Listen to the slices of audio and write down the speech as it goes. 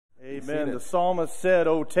Amen. The psalmist said,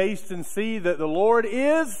 "Oh, taste and see that the Lord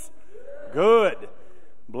is good.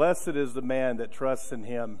 Blessed is the man that trusts in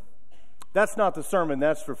him." That's not the sermon.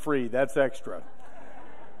 That's for free. That's extra.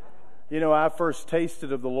 You know, I first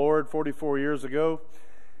tasted of the Lord 44 years ago,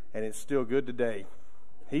 and it's still good today.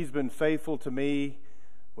 He's been faithful to me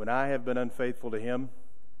when I have been unfaithful to him.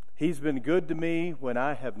 He's been good to me when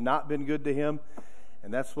I have not been good to him,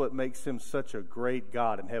 and that's what makes him such a great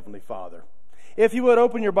God and Heavenly Father. If you would,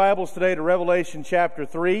 open your Bibles today to Revelation chapter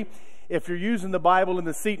 3. If you're using the Bible in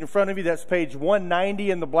the seat in front of you, that's page 190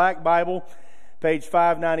 in the black Bible, page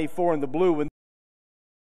 594 in the blue one.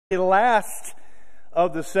 The last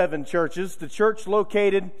of the seven churches, the church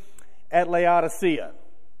located at Laodicea.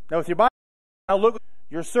 Now, with your Bible, now look,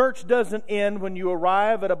 your search doesn't end when you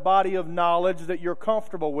arrive at a body of knowledge that you're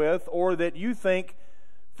comfortable with or that you think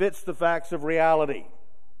fits the facts of reality.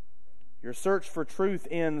 Your search for truth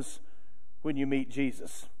ends when you meet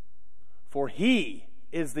Jesus, for he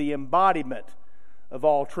is the embodiment of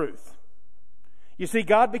all truth. You see,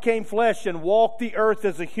 God became flesh and walked the earth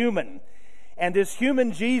as a human, and this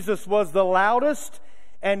human Jesus was the loudest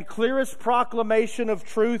and clearest proclamation of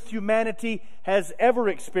truth humanity has ever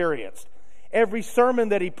experienced. Every sermon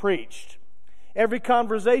that he preached, every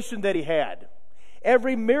conversation that he had,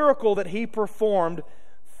 every miracle that he performed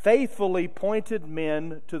faithfully pointed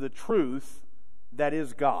men to the truth that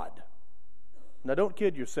is God. Now, don't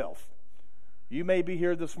kid yourself. You may be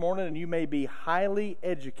here this morning and you may be highly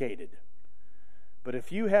educated. But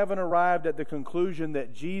if you haven't arrived at the conclusion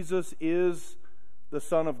that Jesus is the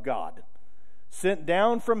Son of God, sent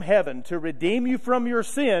down from heaven to redeem you from your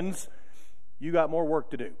sins, you got more work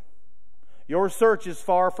to do. Your search is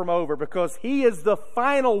far from over because he is the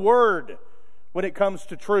final word when it comes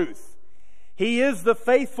to truth. He is the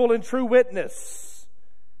faithful and true witness.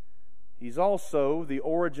 He's also the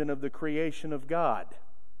origin of the creation of God.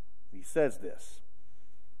 He says this.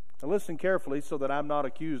 Now listen carefully so that I'm not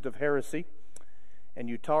accused of heresy and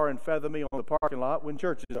you tar and feather me on the parking lot when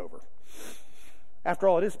church is over. After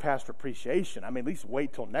all, it is pastor appreciation. I mean, at least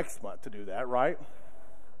wait till next month to do that, right?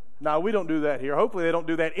 No, we don't do that here. Hopefully they don't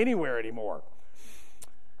do that anywhere anymore.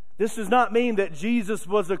 This does not mean that Jesus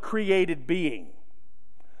was a created being.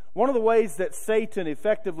 One of the ways that Satan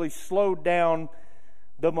effectively slowed down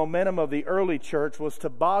the momentum of the early church was to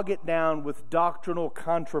bog it down with doctrinal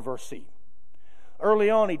controversy.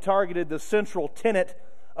 Early on, he targeted the central tenet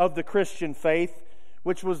of the Christian faith,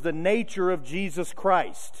 which was the nature of Jesus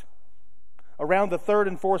Christ. Around the 3rd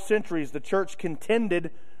and 4th centuries, the church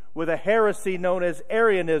contended with a heresy known as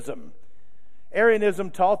Arianism.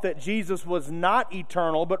 Arianism taught that Jesus was not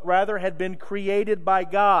eternal, but rather had been created by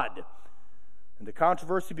God. And the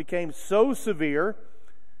controversy became so severe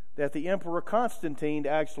that the Emperor Constantine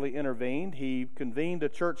actually intervened. He convened a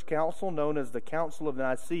church council known as the Council of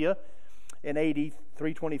Nicaea in AD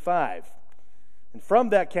 325. And from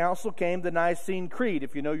that council came the Nicene Creed.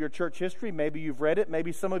 If you know your church history, maybe you've read it,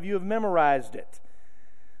 maybe some of you have memorized it.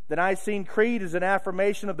 The Nicene Creed is an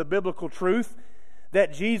affirmation of the biblical truth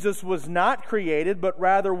that Jesus was not created, but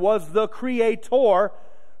rather was the Creator,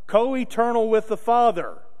 co-eternal with the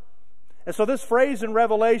Father. And so this phrase in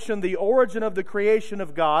Revelation, the origin of the creation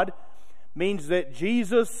of God, means that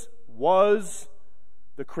Jesus was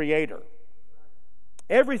the Creator.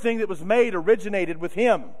 Everything that was made originated with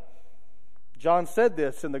him. John said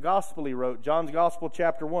this in the gospel he wrote, John's Gospel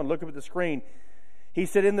chapter 1. Look up at the screen. He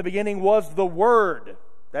said, "In the beginning was the Word."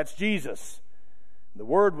 That's Jesus. The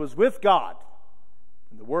Word was with God,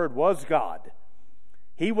 and the Word was God.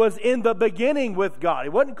 He was in the beginning with God. He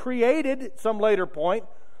wasn't created at some later point.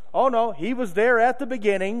 Oh no, he was there at the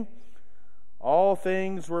beginning. All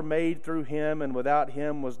things were made through him, and without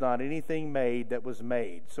him was not anything made that was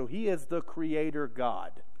made. So he is the Creator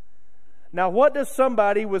God. Now, what does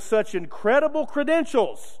somebody with such incredible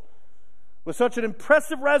credentials, with such an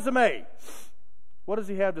impressive resume, what does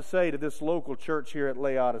he have to say to this local church here at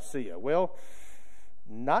Laodicea? Well,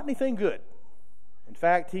 not anything good. In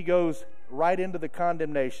fact, he goes right into the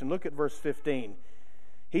condemnation. Look at verse 15.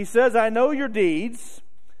 He says, "I know your deeds,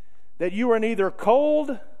 that you are neither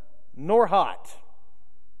cold nor hot.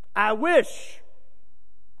 I wish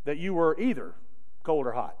that you were either cold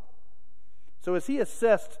or hot." So as he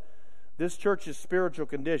assessed this church's spiritual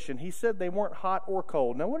condition, he said they weren't hot or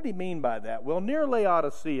cold. Now, what did he mean by that? Well, near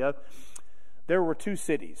Laodicea, there were two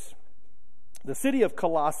cities. The city of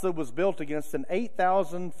Colossae was built against an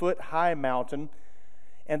 8,000-foot high mountain,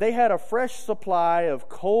 and they had a fresh supply of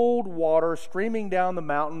cold water streaming down the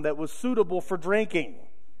mountain that was suitable for drinking.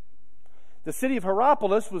 The city of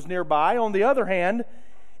Hierapolis was nearby. On the other hand,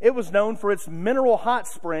 it was known for its mineral hot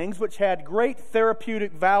springs, which had great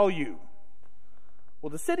therapeutic value. Well,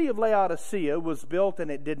 the city of Laodicea was built and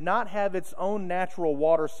it did not have its own natural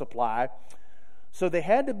water supply, so they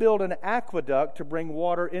had to build an aqueduct to bring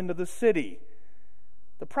water into the city.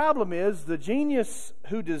 The problem is the genius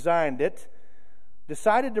who designed it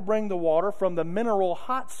decided to bring the water from the mineral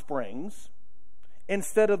hot springs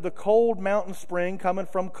instead of the cold mountain spring coming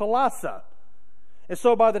from Colossae. And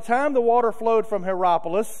so by the time the water flowed from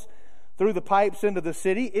Hierapolis through the pipes into the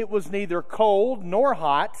city, it was neither cold nor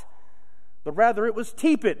hot, but rather it was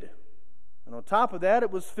tepid. And on top of that,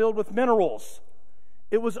 it was filled with minerals.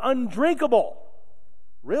 It was undrinkable.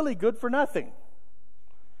 Really good for nothing.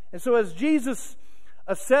 And so as Jesus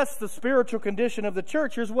assessed the spiritual condition of the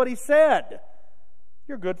church, here's what he said.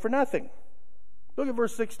 You're good for nothing. Look at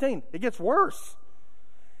verse 16. It gets worse.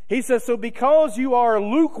 He says, so because you are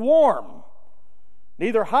lukewarm,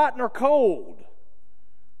 neither hot nor cold,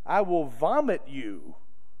 I will vomit you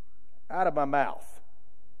out of my mouth.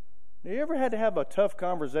 Have you ever had to have a tough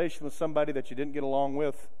conversation with somebody that you didn't get along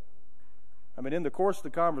with? I mean, in the course of the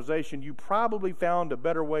conversation, you probably found a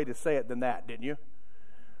better way to say it than that, didn't you?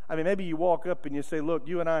 I mean, maybe you walk up and you say, look,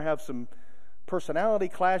 you and I have some personality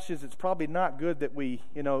clashes. It's probably not good that we,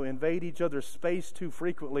 invade each other's space too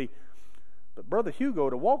frequently. But Brother Hugo,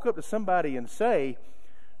 to walk up to somebody and say,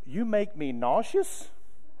 you make me nauseous?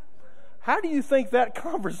 How do you think that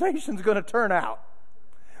conversation's going to turn out?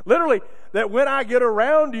 Literally, that when I get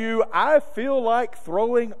around you, I feel like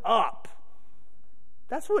throwing up.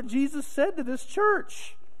 That's what Jesus said to this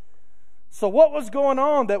church. So what was going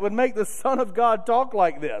on that would make the Son of God talk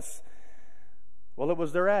like this? Well, it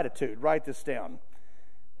was their attitude. Write this down.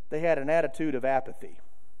 They had an attitude of apathy.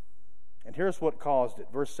 And here's what caused it.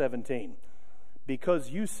 Verse 17. Because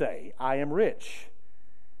you say, I am rich,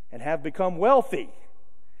 and have become wealthy,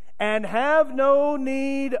 and have no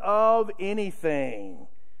need of anything.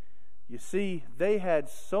 You see, they had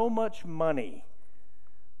so much money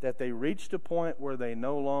that they reached a point where they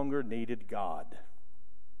no longer needed God.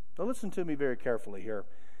 Now listen to me very carefully here.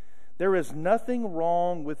 There is nothing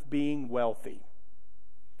wrong with being wealthy.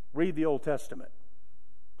 Read the Old Testament.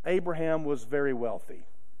 Abraham was very wealthy.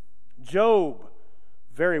 Job,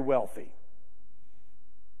 very wealthy.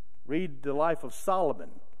 Read the life of Solomon.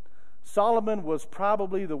 Solomon was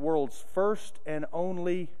probably the world's first and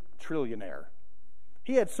only trillionaire.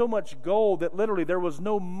 He had so much gold that literally there was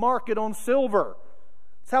no market on silver.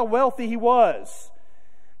 That's how wealthy he was.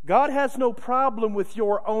 God has no problem with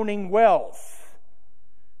your owning wealth.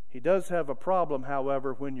 He does have a problem,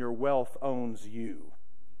 however, when your wealth owns you.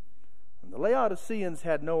 And the Laodiceans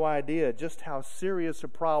had no idea just how serious a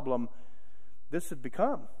problem this had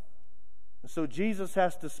become. And so Jesus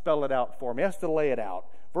has to spell it out for him. He has to lay it out.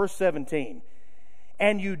 Verse 17.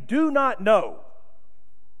 And you do not know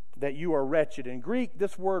that you are wretched. In Greek,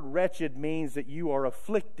 this word wretched means that you are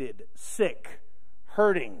afflicted, sick,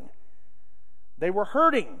 hurting. They were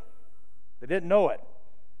hurting. They didn't know it.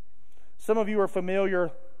 Some of you are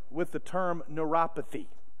familiar with the term neuropathy.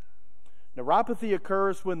 Neuropathy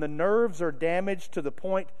occurs when the nerves are damaged to the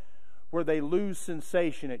point where they lose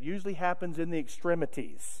sensation. It usually happens in the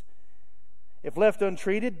extremities. If left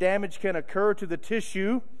untreated, damage can occur to the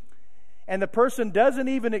tissue, and the person doesn't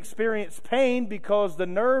even experience pain because the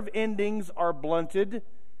nerve endings are blunted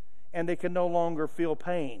and they can no longer feel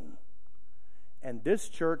pain. And this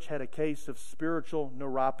church had a case of spiritual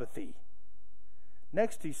neuropathy.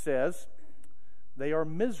 Next he says, they are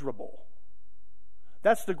miserable.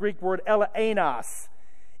 That's the Greek word elainos.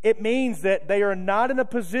 It means that they are not in a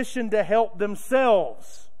position to help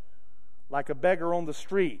themselves, like a beggar on the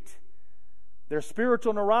street. Their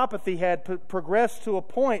spiritual neuropathy had progressed to a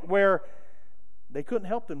point where they couldn't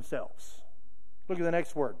help themselves. Look at the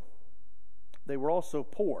next word. They were also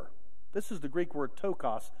poor. This is the Greek word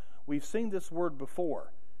tokos. We've seen this word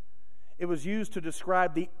before. It was used to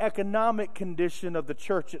describe the economic condition of the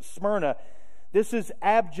church at Smyrna. This is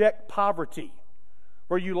abject poverty,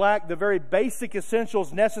 where you lack the very basic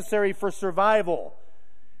essentials necessary for survival.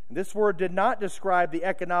 And this word did not describe the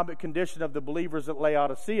economic condition of the believers at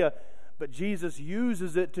Laodicea, but Jesus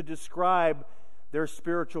uses it to describe their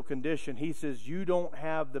spiritual condition. He says, you don't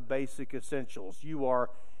have the basic essentials. You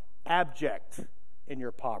are abject in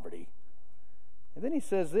your poverty. And then he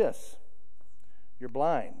says this, you're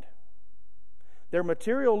blind. Their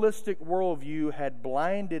materialistic worldview had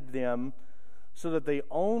blinded them so that they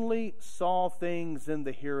only saw things in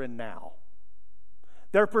the here and now.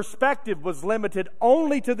 Their perspective was limited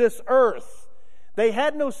only to this earth. They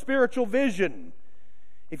had no spiritual vision.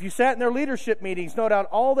 If you sat in their leadership meetings, no doubt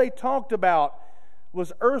all they talked about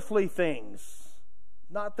was earthly things,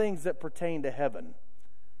 not things that pertain to heaven.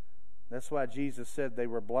 That's why Jesus said they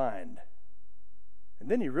were blind. And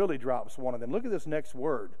then he really drops one of them. Look at this next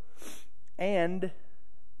word. And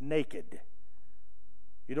naked.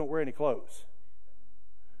 You don't wear any clothes.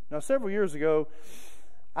 Now, several years ago,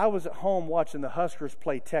 I was at home watching the Huskers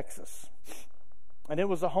play Texas. And it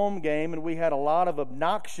was a home game, and we had a lot of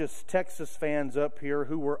obnoxious Texas fans up here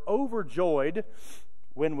who were overjoyed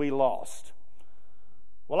when we lost.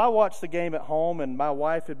 Well, I watched the game at home, and my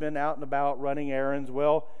wife had been out and about running errands.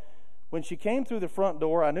 Well, when she came through the front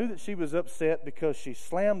door, I knew that she was upset because she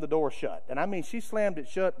slammed the door shut. And I mean, she slammed it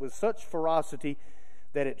shut with such ferocity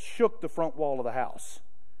that it shook the front wall of the house.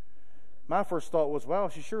 My first thought was, wow,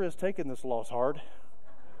 she sure is taking this loss hard.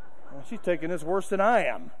 She's taking this worse than I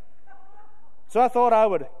am. So I thought I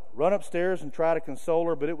would run upstairs and try to console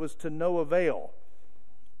her, but it was to no avail.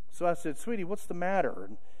 So I said, sweetie, what's the matter?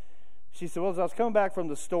 And she said, well, as I was coming back from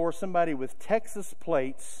the store, somebody with Texas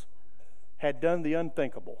plates had done the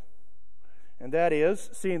unthinkable. And that is,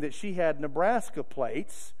 seeing that she had Nebraska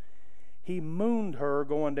plates, he mooned her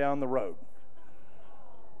going down the road.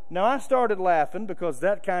 Now, I started laughing because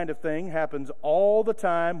that kind of thing happens all the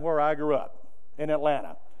time where I grew up in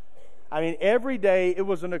Atlanta. I mean, every day it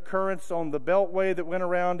was an occurrence on the beltway that went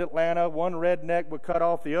around Atlanta. One redneck would cut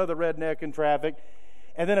off the other redneck in traffic,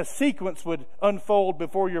 and then a sequence would unfold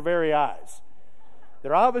before your very eyes.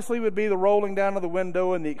 There obviously would be the rolling down of the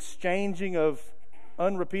window and the exchanging of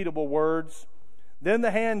unrepeatable words, then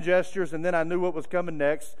the hand gestures, and then I knew what was coming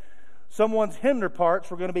next. Someone's hinder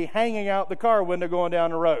parts were going to be hanging out the car window going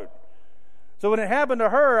down the road. So when it happened to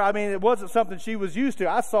her, I mean, it wasn't something she was used to.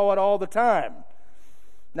 I saw it all the time.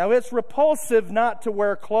 Now, it's repulsive not to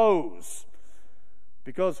wear clothes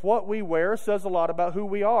because what we wear says a lot about who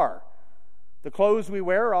we are. The clothes we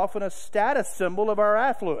wear are often a status symbol of our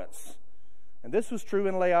affluence. And this was true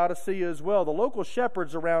in Laodicea as well. The local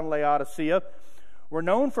shepherds around Laodicea were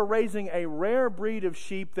known for raising a rare breed of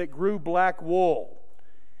sheep that grew black wool.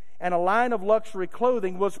 And a line of luxury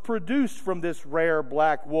clothing was produced from this rare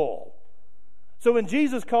black wool. So when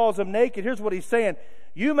Jesus calls them naked, here's what he's saying.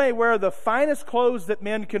 You may wear the finest clothes that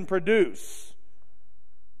men can produce,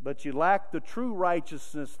 but you lack the true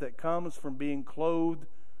righteousness that comes from being clothed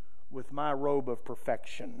with my robe of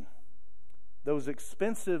perfection. Those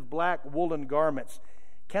expensive black woolen garments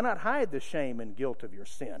cannot hide the shame and guilt of your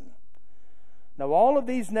sin. Now, all of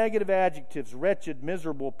these negative adjectives, wretched,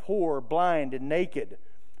 miserable, poor, blind, and naked,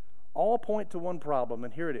 all point to one problem,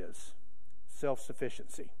 and here it is,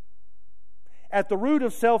 self-sufficiency. At the root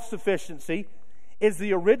of self-sufficiency is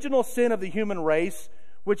the original sin of the human race,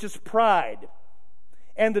 which is pride.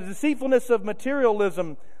 And the deceitfulness of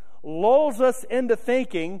materialism lulls us into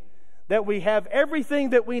thinking that we have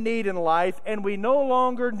everything that we need in life and we no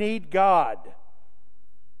longer need God.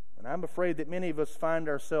 And I'm afraid that many of us find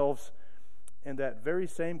ourselves in that very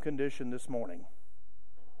same condition this morning.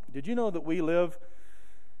 Did you know that we live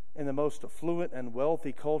in the most affluent and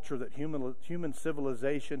wealthy culture that human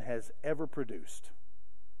civilization has ever produced?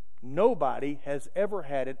 Nobody has ever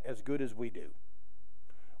had it as good as we do.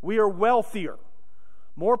 We are wealthier,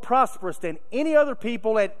 more prosperous than any other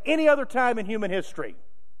people at any other time in human history.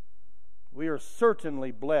 We are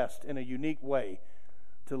certainly blessed in a unique way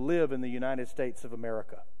to live in the United States of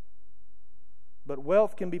America. But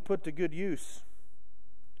wealth can be put to good use.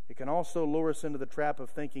 It can also lure us into the trap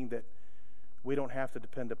of thinking that we don't have to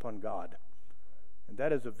depend upon God. And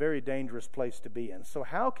that is a very dangerous place to be in. So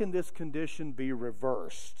how can this condition be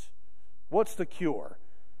reversed? What's the cure?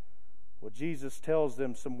 Well, Jesus tells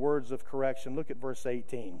them some words of correction. Look at verse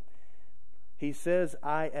 18. He says,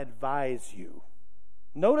 I advise you.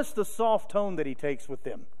 Notice the soft tone that he takes with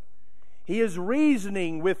them. He is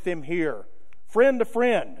reasoning with them here, friend to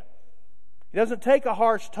friend. He doesn't take a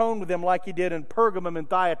harsh tone with them like he did in Pergamum and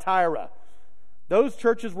Thyatira. Those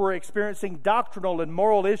churches were experiencing doctrinal and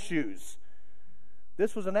moral issues.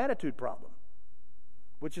 This was an attitude problem,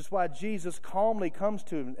 which is why Jesus calmly comes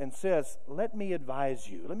to him and says, let me advise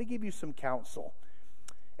you. Let me give you some counsel.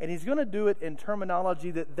 And he's going to do it in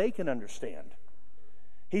terminology that they can understand.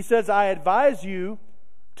 He says, I advise you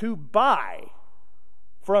to buy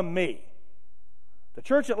from me. The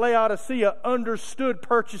church at Laodicea understood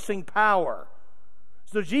purchasing power.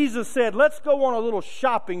 So Jesus said, let's go on a little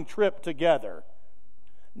shopping trip together.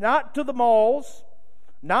 Not to the malls,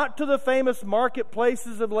 not to the famous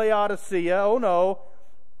marketplaces of Laodicea. Oh no,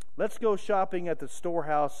 let's go shopping at the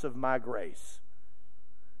storehouse of my grace.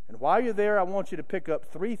 And while you're there, I want you to pick up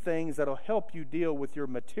 3 things that'll help you deal with your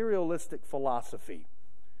materialistic philosophy.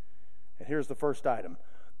 And here's the first item.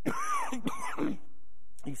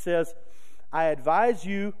 He says, I advise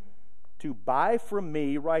you to buy from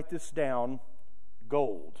me, write this down,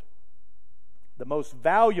 gold, the most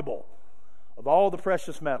valuable of all the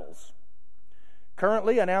precious metals.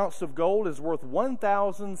 Currently, an ounce of gold is worth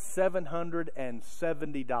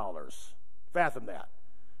 $1,770. Fathom that.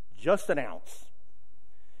 Just an ounce.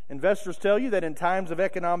 Investors tell you that in times of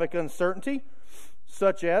economic uncertainty,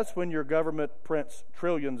 such as when your government prints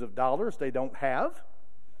trillions of dollars they don't have,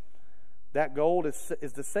 that gold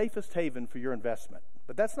is the safest haven for your investment.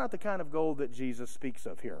 But that's not the kind of gold that Jesus speaks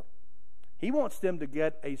of here. He wants them to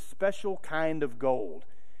get a special kind of gold.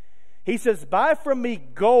 He says, buy from me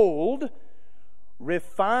gold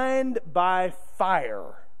refined by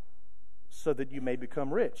fire so that you may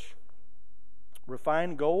become rich.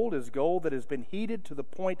 Refined gold is gold that has been heated to the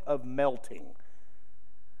point of melting.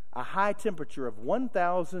 A high temperature of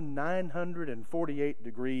 1,948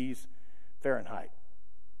 degrees Fahrenheit.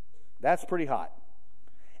 That's pretty hot.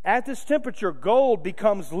 At this temperature, gold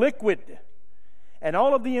becomes liquid, and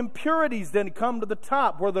all of the impurities then come to the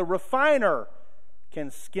top where the refiner can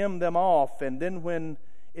skim them off, and then when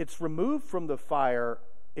it's removed from the fire,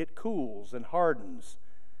 it cools and hardens.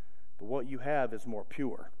 But what you have is more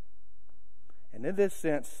pure. And in this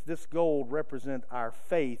sense, this gold represents our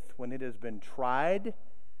faith when it has been tried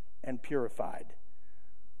and purified.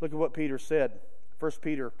 Look at what Peter said. 1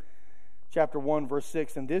 Peter chapter 1, verse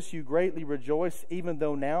 6, "In this you greatly rejoice, even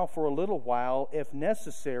though now for a little while, if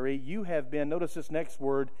necessary, you have been," notice this next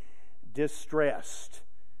word, "distressed,"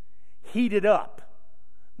 heated up,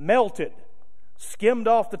 melted, skimmed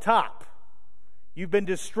off the top. You've been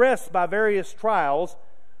distressed by various trials,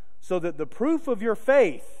 so that the proof of your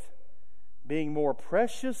faith, being more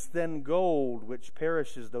precious than gold, which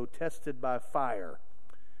perishes though tested by fire,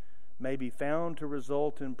 may be found to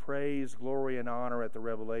result in praise, glory, and honor at the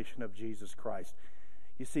revelation of Jesus Christ.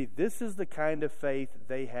 You see, this is the kind of faith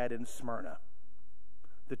they had in Smyrna,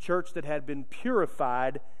 the church that had been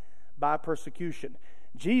purified by persecution.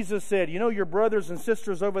 Jesus said, you know your brothers and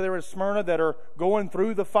sisters over there in Smyrna that are going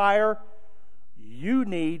through the fire? You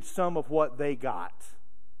need some of what they got.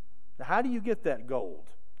 Now, how do you get that gold?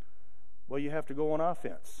 Well, you have to go on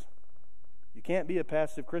offense. You can't be a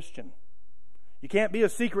passive Christian. You can't be a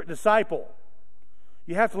secret disciple.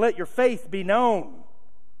 You have to let your faith be known.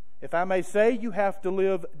 If I may say, you have to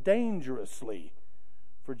live dangerously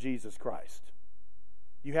for Jesus Christ.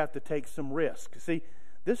 You have to take some risks. See,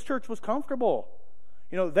 this church was comfortable.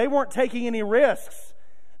 You know, they weren't taking any risks.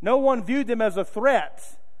 No one viewed them as a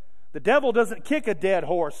threat. The devil doesn't kick a dead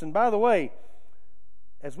horse. And by the way,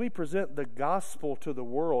 as we present the gospel to the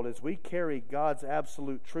world, as we carry God's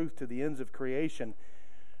absolute truth to the ends of creation,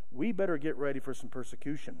 we better get ready for some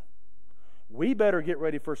persecution. We better get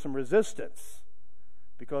ready for some resistance,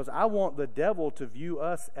 because I want the devil to view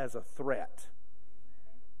us as a threat.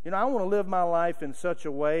 You know, I want to live my life in such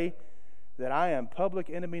a way that I am public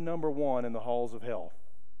enemy number one in the halls of hell.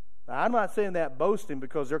 Now, I'm not saying that boasting,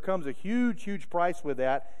 because there comes a huge, huge price with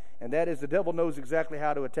that, and that is the devil knows exactly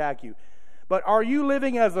how to attack you. But are you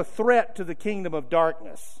living as a threat to the kingdom of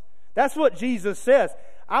darkness? That's what Jesus says.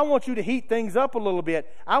 I want you to heat things up a little bit.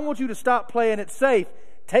 I want you to stop playing it safe.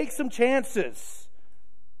 Take some chances.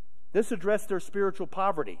 This addressed their spiritual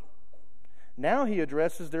poverty. Now he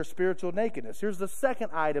addresses their spiritual nakedness. Here's the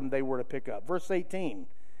second item they were to pick up. Verse 18.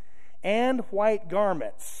 "And white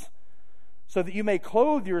garments, so that you may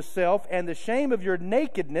clothe yourself, and the shame of your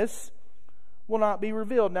nakedness will not be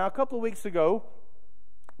revealed." Now, a couple of weeks ago,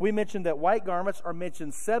 we mentioned that white garments are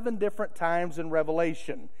mentioned 7 different times in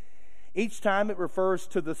Revelation. Each time it refers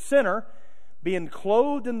to the sinner being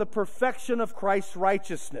clothed in the perfection of Christ's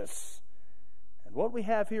righteousness. And what we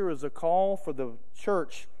have here is a call for the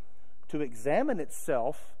church to examine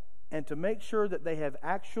itself and to make sure that they have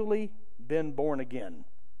actually been born again.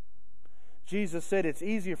 Jesus said it's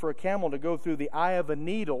easier for a camel to go through the eye of a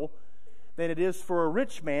needle than it is for a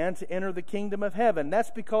rich man to enter the kingdom of heaven.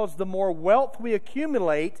 That's because the more wealth we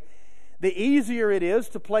accumulate, the easier it is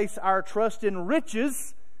to place our trust in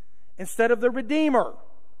riches instead of the Redeemer.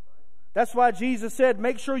 That's why Jesus said,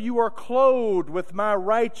 make sure you are clothed with my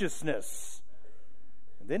righteousness.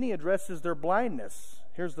 And then he addresses their blindness.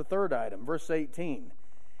 Here's the third item, verse 18.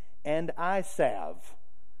 "And eye salve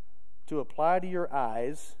to apply to your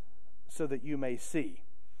eyes so that you may see."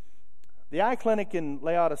 The eye clinic in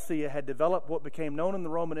Laodicea had developed what became known in the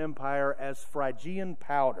Roman Empire as Phrygian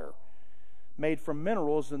powder, made from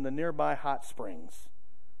minerals in the nearby hot springs.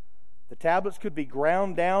 The tablets could be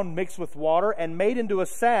ground down, mixed with water, and made into a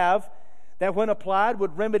salve that, when applied,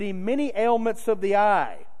 would remedy many ailments of the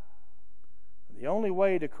eye. The only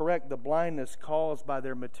way to correct the blindness caused by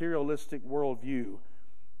their materialistic worldview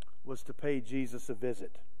was to pay Jesus a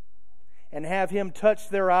visit and have him touch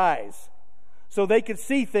their eyes so they could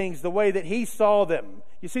see things the way that he saw them.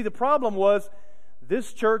 You see, the problem was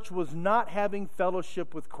this church was not having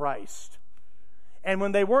fellowship with Christ. And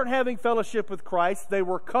when they weren't having fellowship with Christ, they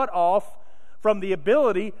were cut off from the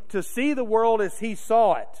ability to see the world as He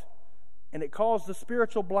saw it. And it caused a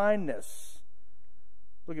spiritual blindness.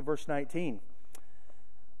 Look at verse 19.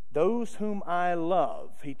 Those whom I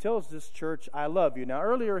love. He tells this church, I love you. Now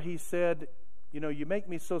earlier he said, you make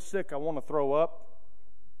me so sick I want to throw up.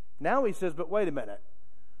 Now he says, but wait a minute.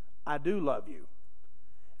 I do love you.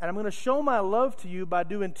 And I'm going to show my love to you by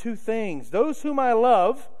doing two things. Those whom I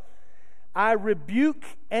love, I rebuke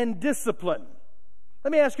and discipline.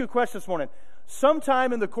 Let me ask you a question this morning.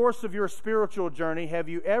 Sometime in the course of your spiritual journey, have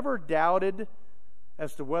you ever doubted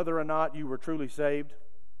as to whether or not you were truly saved?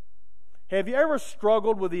 Have you ever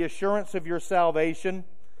struggled with the assurance of your salvation?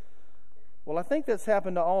 Well, I think that's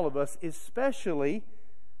happened to all of us, especially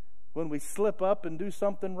when we slip up and do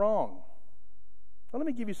something wrong. Well, let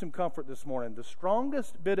me give you some comfort this morning. The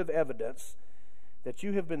strongest bit of evidence that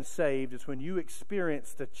you have been saved is when you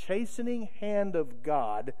experience the chastening hand of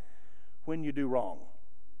God when you do wrong.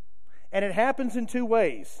 And it happens in two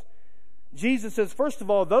ways. Jesus says, first of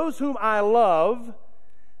all, those whom I love,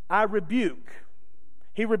 I rebuke.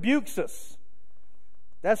 He rebukes us.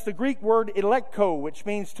 That's the Greek word elekko, which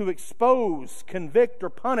means to expose, convict, or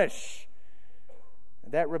punish.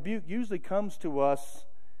 And that rebuke usually comes to us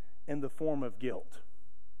in the form of guilt.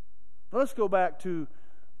 Now let's go back to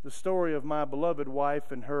the story of my beloved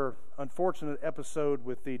wife and her unfortunate episode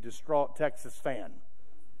with the distraught Texas fan.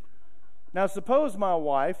 Now suppose my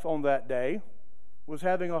wife on that day was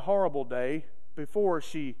having a horrible day before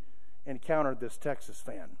she encountered this Texas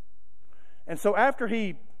fan. And so after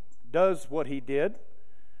he does what he did,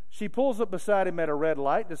 she pulls up beside him at a red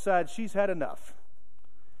light, decides she's had enough.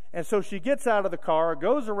 And so she gets out of the car,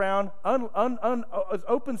 goes around,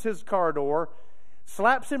 opens his car door,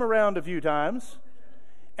 slaps him around a few times,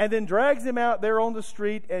 and then drags him out there on the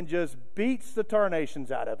street and just beats the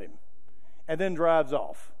tarnations out of him, and then drives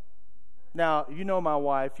off. Now, you know my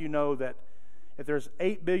wife, you know that if there's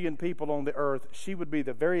 8 billion people on the earth, she would be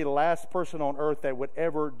the very last person on earth that would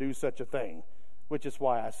ever do such a thing, which is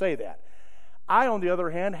why I say that. I, on the other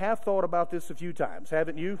hand, have thought about this a few times,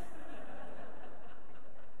 haven't you?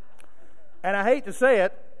 And I hate to say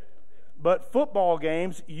it, but football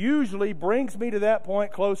games usually brings me to that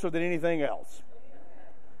point closer than anything else.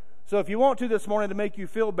 So if you want to this morning to make you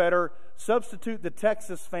feel better, substitute the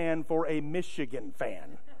Texas fan for a Michigan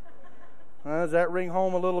fan. Does that ring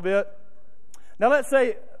home a little bit? Now let's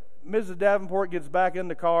say Mrs. Davenport gets back in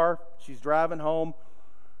the car. She's driving home.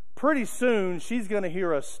 Pretty soon she's going to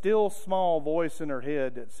hear a still small voice in her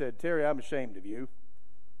head that said, Terry, I'm ashamed of you.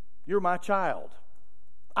 You're my child.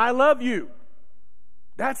 I love you.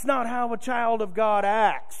 That's not how a child of God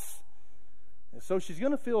acts. And so she's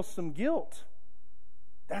going to feel some guilt.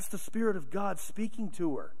 That's the Spirit of God speaking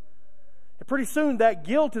to her. And pretty soon that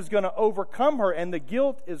guilt is going to overcome her, and the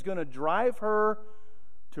guilt is going to drive her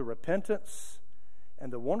to repentance.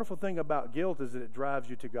 And the wonderful thing about guilt is that it drives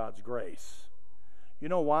you to God's grace. You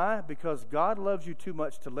know why? Because God loves you too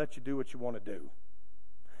much to let you do what you want to do.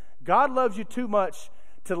 God loves you too much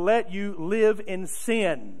to let you live in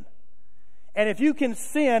sin. And if you can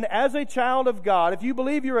sin as a child of God, if you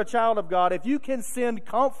believe you're a child of God, if you can sin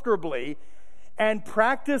comfortably and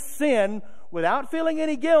practice sin without feeling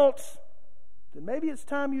any guilt, then maybe it's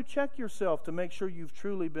time you check yourself to make sure you've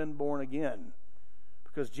truly been born again.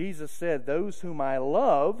 Because Jesus said, those whom I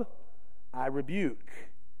love, I rebuke.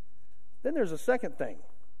 Then there's a second thing.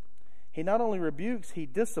 He not only rebukes, he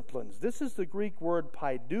disciplines. This is the Greek word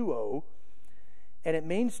paiduo, and it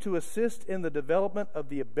means to assist in the development of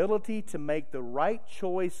the ability to make the right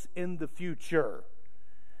choice in the future,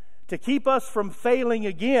 to keep us from failing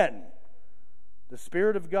again. The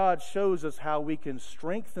Spirit of God shows us how we can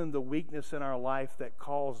strengthen the weakness in our life that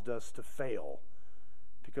caused us to fail.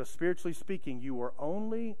 Because spiritually speaking, you are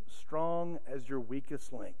only strong as your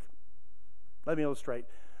weakest link. Let me illustrate.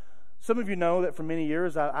 Some of you know that for many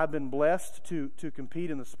years I've been blessed to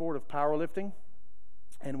compete in the sport of powerlifting.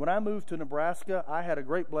 And when I moved to Nebraska, I had a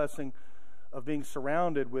great blessing of being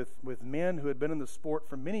surrounded with men who had been in the sport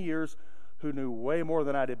for many years who knew way more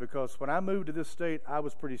than I did. Because when I moved to this state, I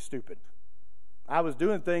was pretty stupid. I was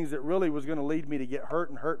doing things that really was going to lead me to get hurt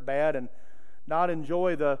and hurt bad and not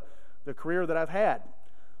enjoy the career that I've had.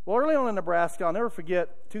 Well, early on in Nebraska, I'll never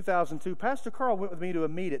forget 2002, Pastor Carl went with me to a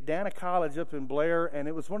meet at Dana College up in Blair, and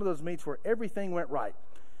it was one of those meets where everything went right.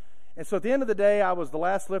 And so at the end of the day, I was the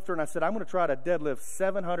last lifter, and I said, I'm going to try to deadlift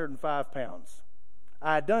 705 pounds.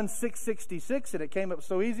 I had done 666, and it came up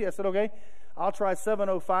so easy. I said, okay, I'll try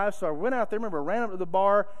 705. So I went out there, ran up to the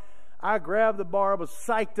bar. I grabbed the bar, was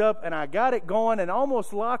psyched up, and I got it going and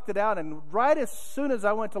almost locked it out. And right as soon as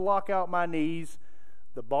I went to lock out my knees,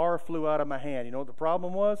 the bar flew out of my hand. You know what the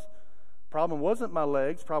problem was? The problem wasn't my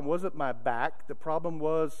legs. The problem wasn't my back. The problem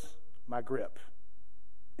was my grip.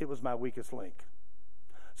 It was my weakest link.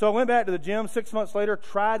 So I went back to the gym 6 months later,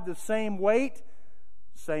 tried the same weight.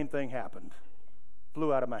 Same thing happened.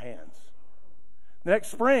 Flew out of my hands. The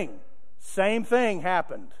next spring, same thing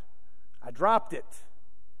happened. I dropped it.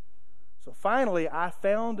 So finally, I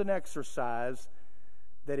found an exercise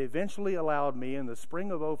that eventually allowed me in the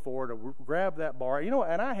spring of 2004 to grab that bar. You know,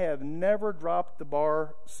 and I have never dropped the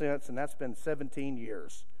bar since, and that's been 17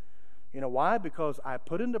 years. You know why? Because I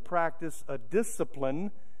put into practice a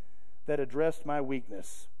discipline that addressed my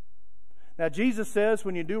weakness. Now, Jesus says,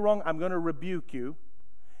 when you do wrong, I'm going to rebuke you.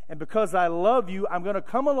 And because I love you, I'm going to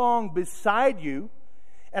come along beside you,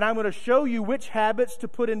 and I'm going to show you which habits to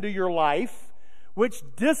put into your life, which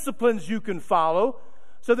disciplines you can follow,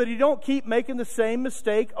 so that you don't keep making the same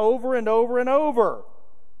mistake over and over and over.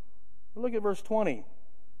 Look at verse 20.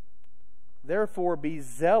 Therefore, be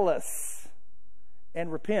zealous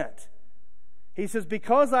and repent. He says,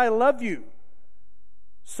 because I love you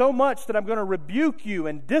so much that I'm going to rebuke you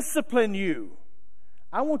and discipline you,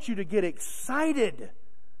 I want you to get excited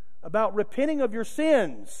about repenting of your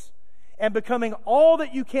sins and becoming all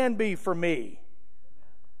that you can be for me.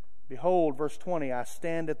 Behold, verse 20, I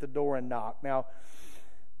stand at the door and knock. Now,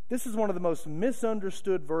 this is one of the most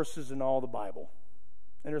misunderstood verses in all the Bible.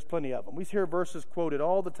 And there's plenty of them. We hear verses quoted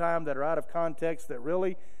all the time that are out of context that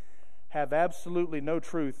really have absolutely no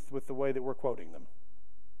truth with the way that we're quoting them.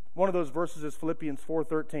 One of those verses is Philippians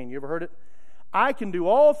 4:13. You ever heard it? I can do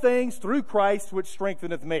all things through Christ which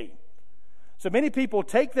strengtheneth me. So many people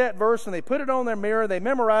take that verse and they put it on their mirror, they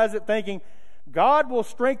memorize it thinking, God will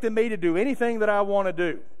strengthen me to do anything that I want to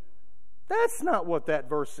do. That's not what that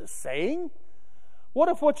verse is saying. What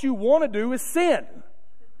if what you want to do is sin?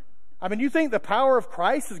 I mean, you think the power of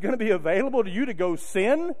Christ is going to be available to you to go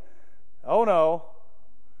sin? Oh no.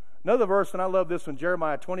 Another verse, and I love this one,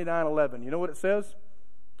 Jeremiah 29:11. You know what it says?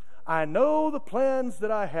 I know the plans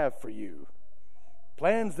that I have for you,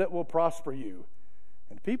 plans that will prosper you.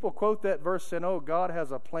 And people quote that verse saying, oh, God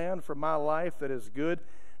has a plan for my life that is good.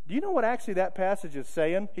 Do you know what actually that passage is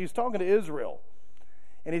saying? He's talking to Israel.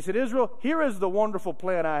 And he said, Israel, here is the wonderful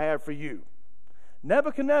plan I have for you.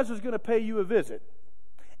 Nebuchadnezzar is going to pay you a visit.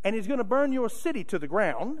 And he's going to burn your city to the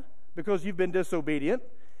ground because you've been disobedient.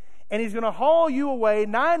 And he's going to haul you away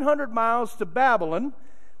 900 miles to Babylon.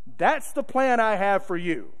 That's the plan I have for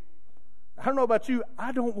you. I don't know about you.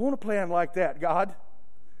 I don't want a plan like that, God.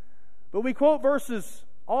 But we quote verses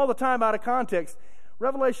all the time out of context.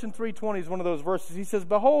 Revelation 3:20 is one of those verses. He says,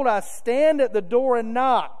 behold, I stand at the door and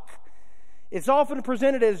knock. It's often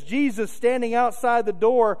presented as Jesus standing outside the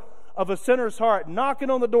door of a sinner's heart, knocking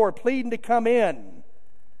on the door, pleading to come in.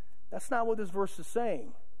 That's not what this verse is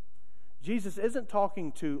saying. Jesus isn't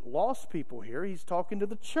talking to lost people here. He's talking to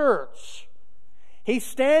the church. He's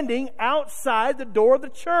standing outside the door of the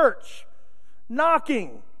church,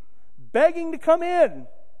 knocking, begging to come in.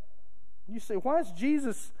 You say, why is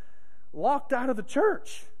Jesus locked out of the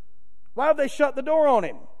church? Why have they shut the door on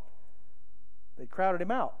him? They crowded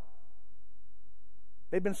him out.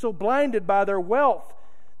 They'd been so blinded by their wealth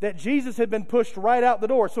that Jesus had been pushed right out the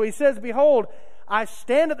door. So he says, behold, I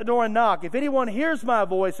stand at the door and knock. If anyone hears my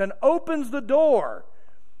voice and opens the door,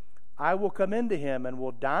 I will come into him and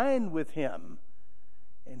will dine with him,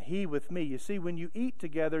 and he with me. You see, when you eat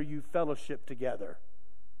together, you fellowship together.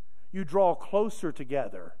 You draw closer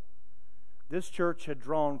together. This church had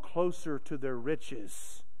drawn closer to their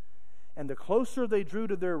riches. And the closer they drew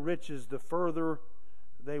to their riches, the further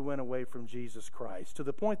they went away from Jesus Christ. To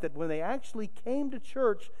the point that when they actually came to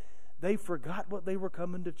church, they forgot what they were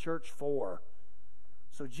coming to church for.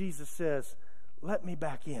 So Jesus says, let me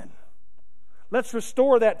back in. Let's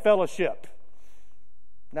restore that fellowship.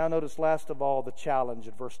 Now notice last of all the challenge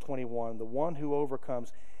in verse 21. The one who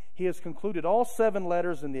overcomes. He has concluded all 7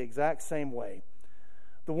 letters in the exact same way.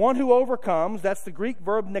 The one who overcomes, that's the Greek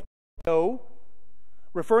verb nikao,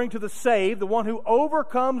 referring to the saved, the one who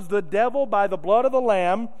overcomes the devil by the blood of the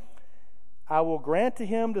Lamb, I will grant to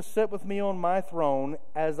him to sit with me on my throne,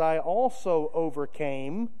 as I also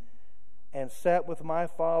overcame and sat with my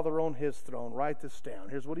Father on his throne. Write this down.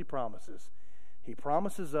 Here's what he promises. He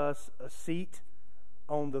promises us a seat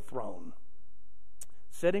on the throne.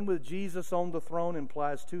 Sitting with Jesus on the throne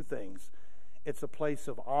implies 2 things. It's a place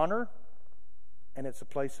of honor, and it's a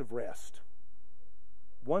place of rest.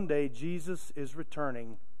 One day, Jesus is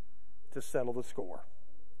returning to settle the score.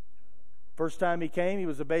 First time he came, he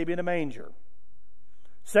was a baby in a manger.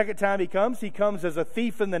 Second time he comes as a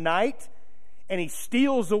thief in the night, and he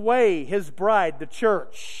steals away his bride, the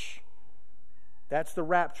church. That's the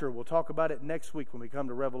rapture. We'll talk about it next week when we come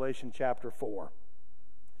to Revelation chapter 4.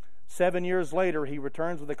 7 years later, he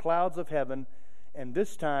returns with the clouds of heaven, and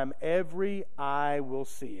this time every eye will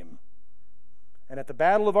see him. And at the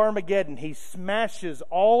Battle of Armageddon, he smashes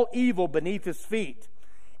all evil beneath his feet.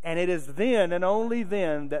 And it is then and only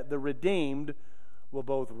then that the redeemed will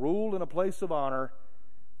both rule in a place of honor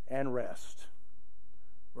and rest.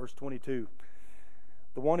 Verse 22.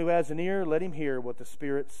 The one who has an ear, let him hear what the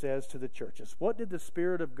Spirit says to the churches. What did the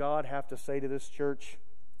Spirit of God have to say to this church?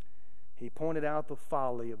 He pointed out the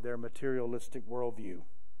folly of their materialistic worldview.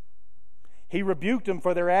 He rebuked them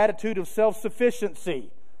for their attitude of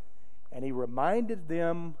self-sufficiency. And he reminded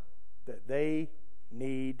them that they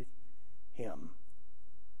need him.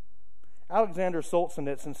 Alexander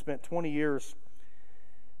Solzhenitsyn spent 20 years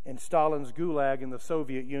in Stalin's Gulag in the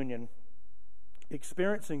Soviet Union,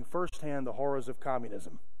 experiencing firsthand the horrors of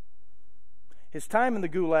communism. His time in the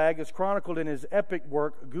Gulag is chronicled in his epic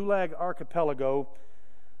work, Gulag Archipelago,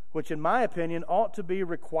 which in my opinion ought to be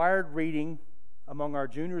required reading among our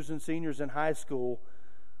juniors and seniors in high school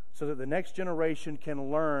so that the next generation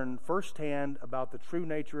can learn firsthand about the true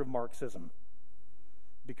nature of Marxism.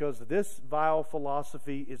 Because this vile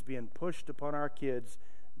philosophy is being pushed upon our kids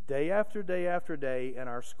day after day after day in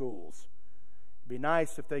our schools. It'd be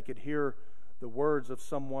nice if they could hear the words of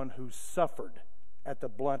someone who suffered at the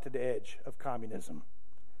blunted edge of communism.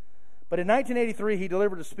 But in 1983, he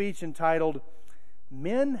delivered a speech entitled,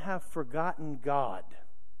 "Men Have Forgotten God."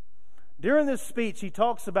 During this speech, he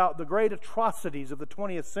talks about the great atrocities of the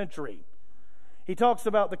 20th century. He talks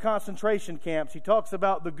about the concentration camps. He talks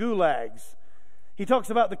about the gulags. He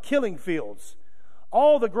talks about the killing fields.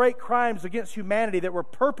 All the great crimes against humanity that were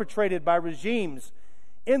perpetrated by regimes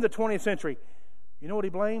in the 20th century. You know what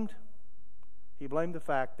he blamed? He blamed the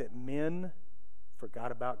fact that men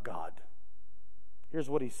forgot about God. Here's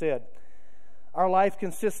what he said. Our life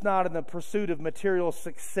consists not in the pursuit of material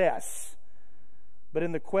success, but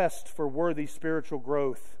in the quest for worthy spiritual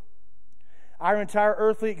growth. Our entire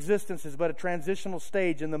earthly existence is but a transitional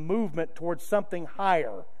stage in the movement towards something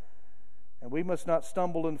higher. And we must not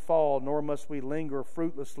stumble and fall, nor must we linger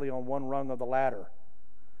fruitlessly on one rung of the ladder.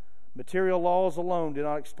 Material laws alone do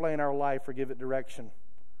not explain our life or give it direction.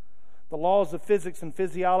 The laws of physics and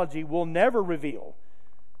physiology will never reveal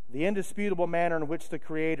the indisputable manner in which the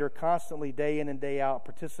Creator constantly, day in and day out,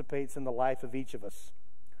 participates in the life of each of us,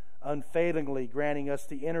 unfailingly granting us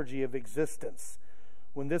the energy of existence.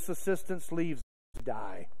 When this assistance leaves us, we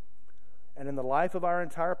die. And in the life of our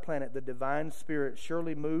entire planet, the divine Spirit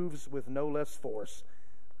surely moves with no less force.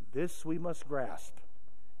 This we must grasp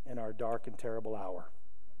in our dark and terrible hour.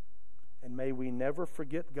 And may we never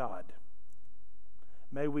forget God.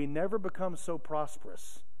 May we never become so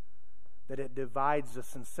prosperous that it divides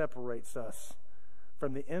us and separates us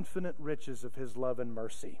from the infinite riches of His love and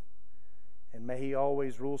mercy. And may He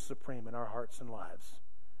always rule supreme in our hearts and lives.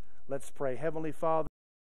 Let's pray. Heavenly Father,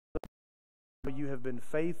 You have been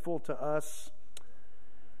faithful to us.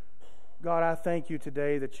 God, I thank You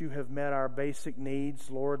today that You have met our basic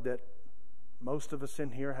needs. Lord, that most of us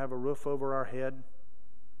in here have a roof over our head.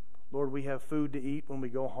 Lord, we have food to eat when we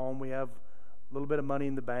go home. We have a little bit of money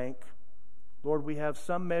in the bank. Lord, we have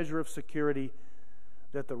some measure of security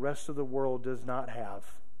that the rest of the world does not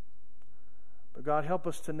have. But God, help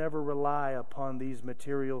us to never rely upon these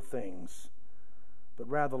material things, but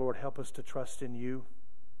rather, Lord, help us to trust in You.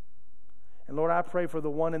 And Lord, I pray for the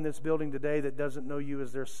one in this building today that doesn't know You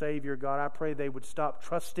as their Savior. God, I pray they would stop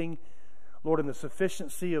trusting, Lord, in the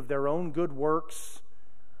sufficiency of their own good works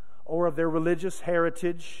or of their religious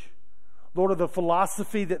heritage, Lord, of the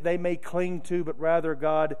philosophy that they may cling to, but rather,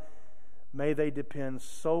 God, may they depend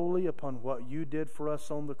solely upon what You did for us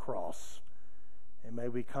on the cross. And may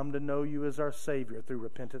we come to know You as our Savior through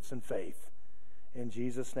repentance and faith. In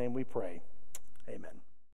Jesus' name we pray. Amen.